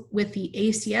 Notice with the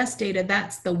ACS data,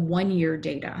 that's the 1 year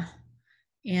data.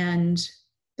 And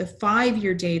the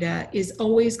 5-year data is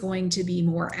always going to be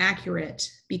more accurate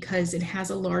because it has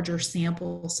a larger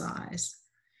sample size,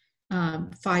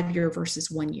 5-year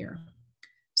versus 1 year.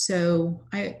 So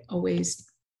I always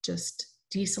just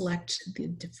deselect the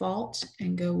default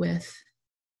and go with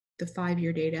the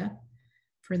 5-year data.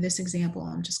 For this example,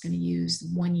 I'm just going to use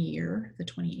 1 year, the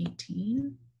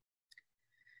 2018.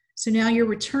 So now you're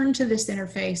returned to this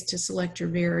interface to select your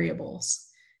variables.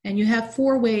 And you have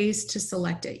 4 ways to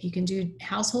select it. You can do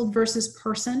household versus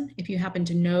person if you happen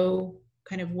to know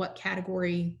kind of what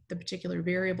category the particular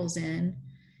variable's in.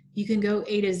 You can go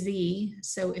A to Z.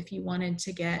 So if you wanted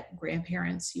to get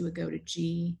grandparents, you would go to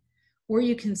G, or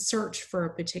you can search for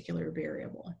a particular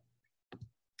variable.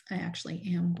 I actually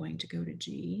am going to go to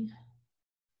G.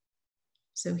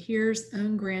 So here's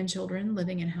own grandchildren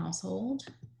living in household.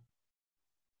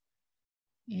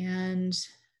 And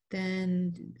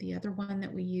then the other one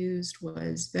that we used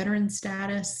was veteran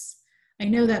status. I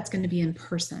know that's going to be in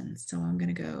person, so I'm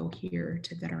going to go here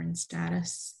to veteran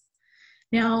status.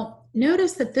 Now,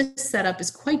 notice that this setup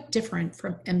is quite different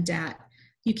from MDAT.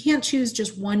 You can't choose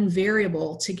just one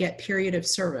variable to get period of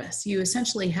service. You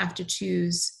essentially have to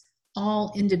choose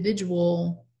all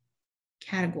individual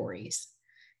categories.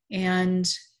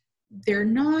 And they're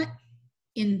not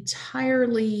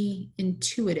entirely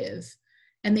intuitive,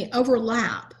 and they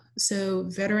overlap. So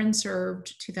veteran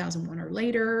served 2001 or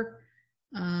later,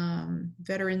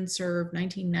 veteran served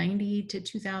 1990 to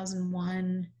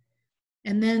 2001.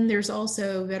 And then there's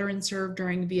also veteran served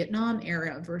during Vietnam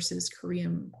era versus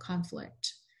Korean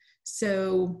conflict.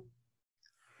 So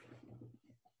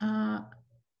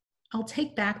I'll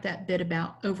take back that bit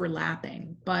about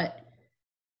overlapping, but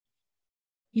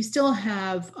you still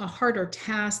have a harder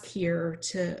task here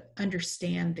to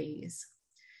understand these.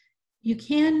 You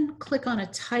can click on a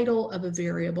title of a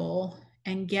variable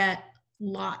and get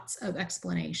lots of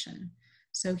explanation.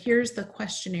 So here's the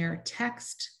questionnaire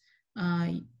text.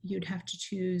 You'd have to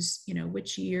choose,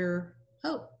 which year.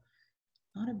 Oh,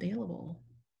 not available.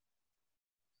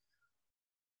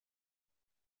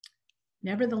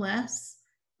 Nevertheless,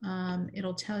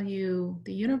 it'll tell you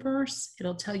the universe.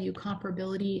 It'll tell you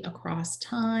comparability across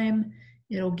time.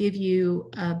 It'll give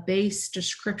you a base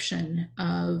description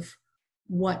of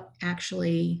what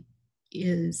actually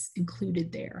is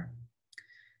included there.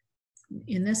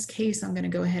 In this case, I'm going to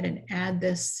go ahead and add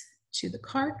this to the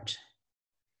cart.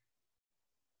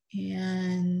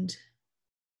 And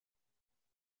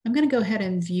I'm going to go ahead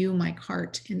and view my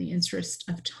cart in the interest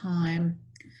of time.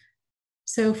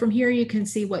 So from here, you can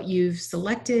see what you've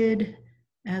selected.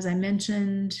 As I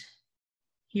mentioned,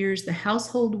 here's the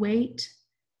household weight,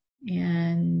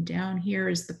 and down here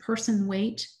is the person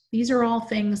weight. These are all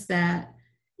things that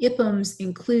IPUMS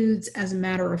includes as a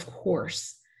matter of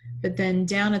course. But then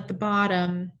down at the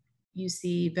bottom, you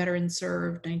see veteran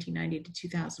served 1990 to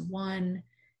 2001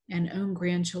 and own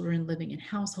grandchildren living in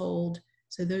household.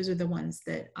 So those are the ones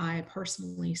that I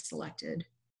personally selected.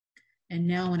 And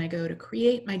now when I go to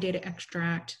create my data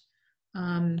extract,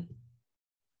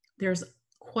 there's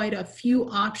quite a few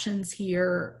options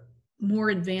here, more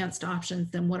advanced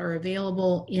options than what are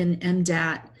available in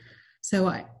MDAT. So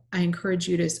I encourage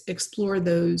you to explore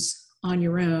those on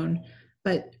your own.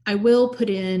 But I will put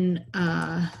in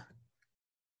a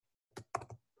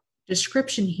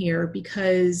description here,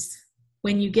 because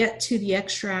when you get to the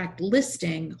extract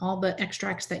listing, all the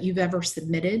extracts that you've ever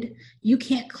submitted, you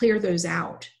can't clear those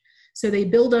out. So they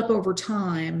build up over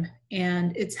time,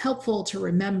 and it's helpful to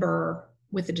remember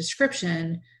with the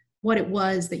description what it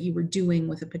was that you were doing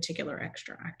with a particular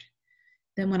extract.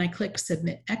 Then when I click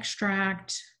Submit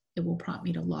Extract, it will prompt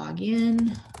me to log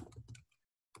in.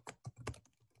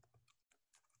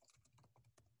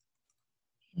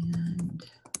 And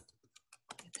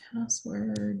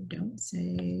password, don't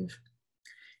save.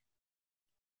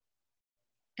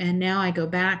 And now I go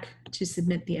back to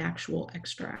submit the actual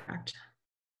extract.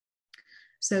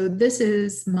 So this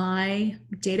is my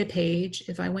data page.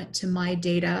 If I went to my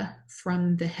data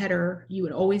from the header, you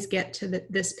would always get to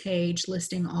this page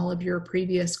listing all of your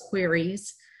previous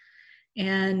queries.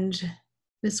 And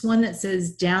this one that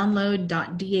says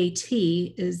download.dat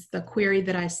is the query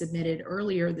that I submitted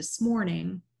earlier this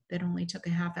morning that only took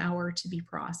a half hour to be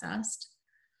processed.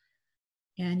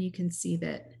 And you can see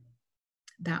that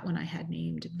that one I had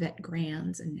named Vet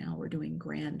Grands, and now we're doing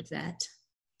Grand Vet.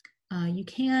 You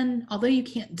can, although you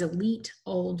can't delete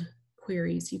old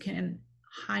queries, you can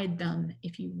hide them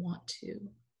if you want to.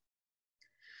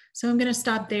 So I'm going to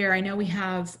stop there. I know we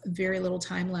have very little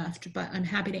time left, but I'm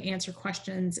happy to answer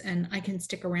questions, and I can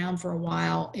stick around for a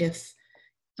while if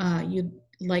you'd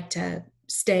like to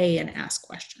stay and ask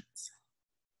questions.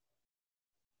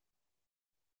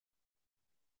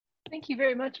 Thank you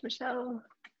very much, Michelle.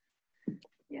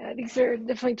 Yeah, these are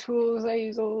definitely tools I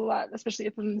use a lot, especially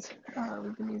IPUMS.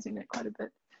 We've been using it quite a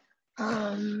bit.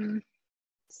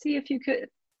 See if you could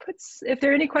put, if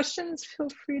there are any questions, feel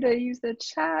free to use the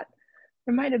chat.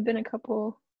 There might have been a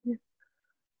couple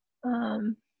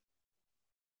in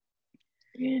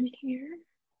here.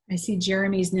 I see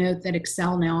Jeremy's note that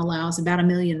Excel now allows about 1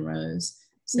 million rows.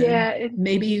 So yeah,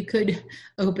 maybe you could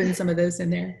open some of those in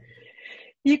there.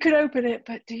 You could open it,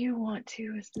 but do you want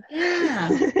to? Yeah,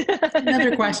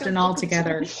 another question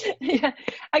altogether. Yeah,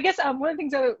 I guess one of the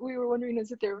things that we were wondering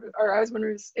is I was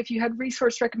wondering if you had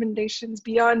resource recommendations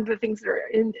beyond the things that are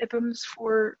in IPUMS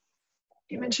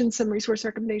you mentioned some resource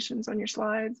recommendations on your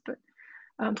slides, but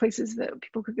places that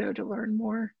people could go to learn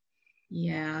more.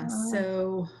 Yeah,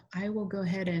 so I will go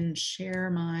ahead and share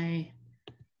my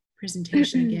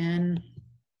presentation again,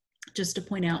 just to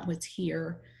point out what's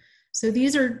here. So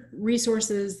these are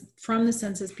resources from the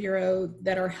Census Bureau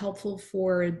that are helpful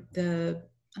for the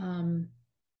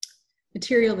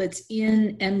material that's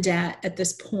in MDAT at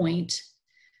this point.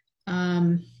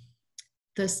 The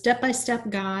step-by-step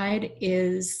guide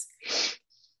is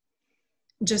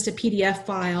just a PDF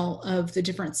file of the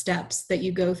different steps that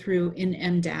you go through in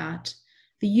MDAT.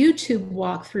 The YouTube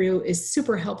walkthrough is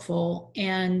super helpful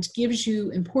and gives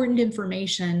you important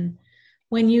information.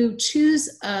 When you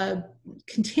choose a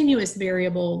continuous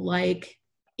variable like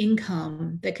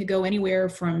income that could go anywhere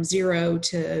from 0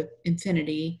 to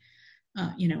infinity,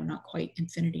 not quite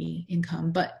infinity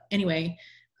income, but anyway,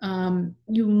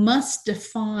 you must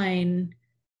define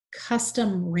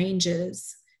custom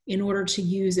ranges in order to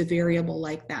use a variable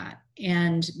like that.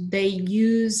 And they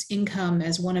use income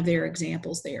as one of their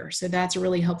examples there. So that's a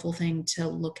really helpful thing to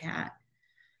look at.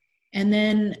 And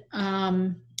then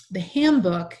the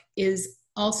handbook is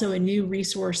also a new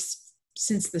resource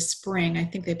since the spring. I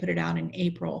think they put it out in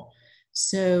April.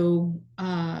 So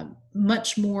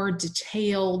much more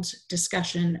detailed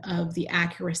discussion of the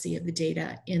accuracy of the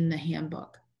data in the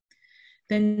handbook.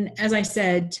 Then, as I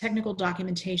said, technical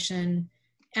documentation.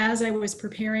 As I was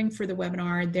preparing for the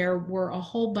webinar, there were a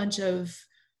whole bunch of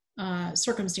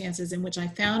circumstances in which I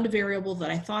found a variable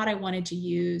that I thought I wanted to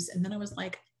use. And then I was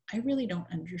like, I really don't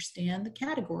understand the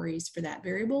categories for that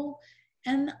variable.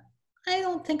 And I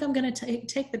don't think I'm going to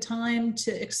take the time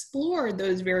to explore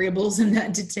those variables in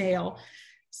that detail.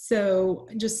 So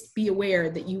just be aware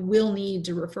that you will need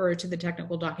to refer to the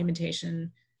technical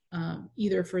documentation,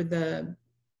 either for the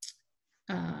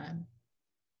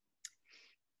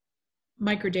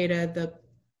microdata, the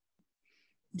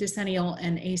decennial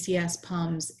and ACS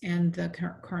PUMS, and the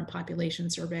current population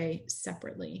survey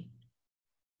separately.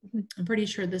 I'm pretty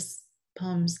sure this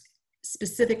PUMS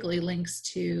specifically links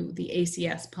to the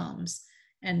ACS PUMS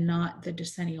and not the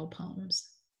decennial PUMS.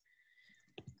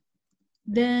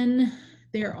 Then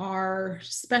there are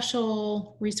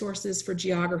special resources for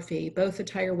geography, both the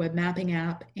Tiger Web Mapping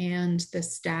app and the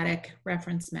static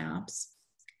reference maps.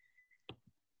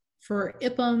 For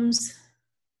IPUMS,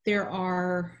 there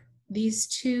are these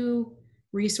two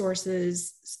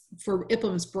resources for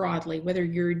IPUMS broadly, whether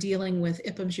you're dealing with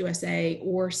IPUMS USA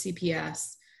or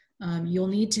CPS. You'll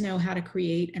need to know how to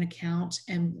create an account.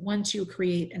 And once you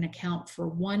create an account for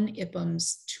one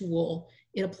IPUMS tool,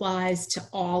 it applies to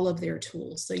all of their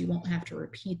tools. So you won't have to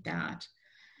repeat that.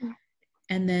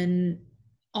 And then,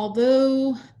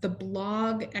 although the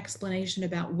blog explanation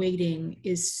about weighting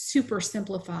is super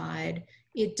simplified,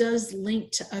 it does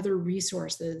link to other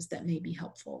resources that may be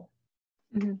helpful.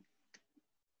 Mm-hmm.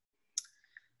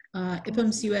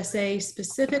 IPUMS USA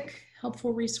specific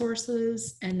helpful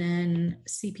resources, and then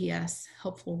CPS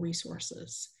helpful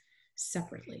resources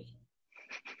separately.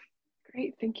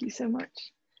 Great, thank you so much.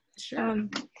 Sure.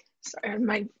 Sorry,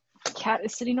 my cat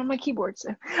is sitting on my keyboard,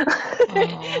 so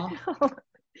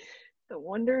the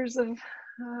wonders of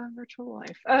virtual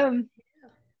life.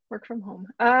 Work from home.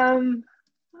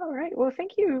 All right, well,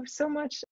 thank you so much.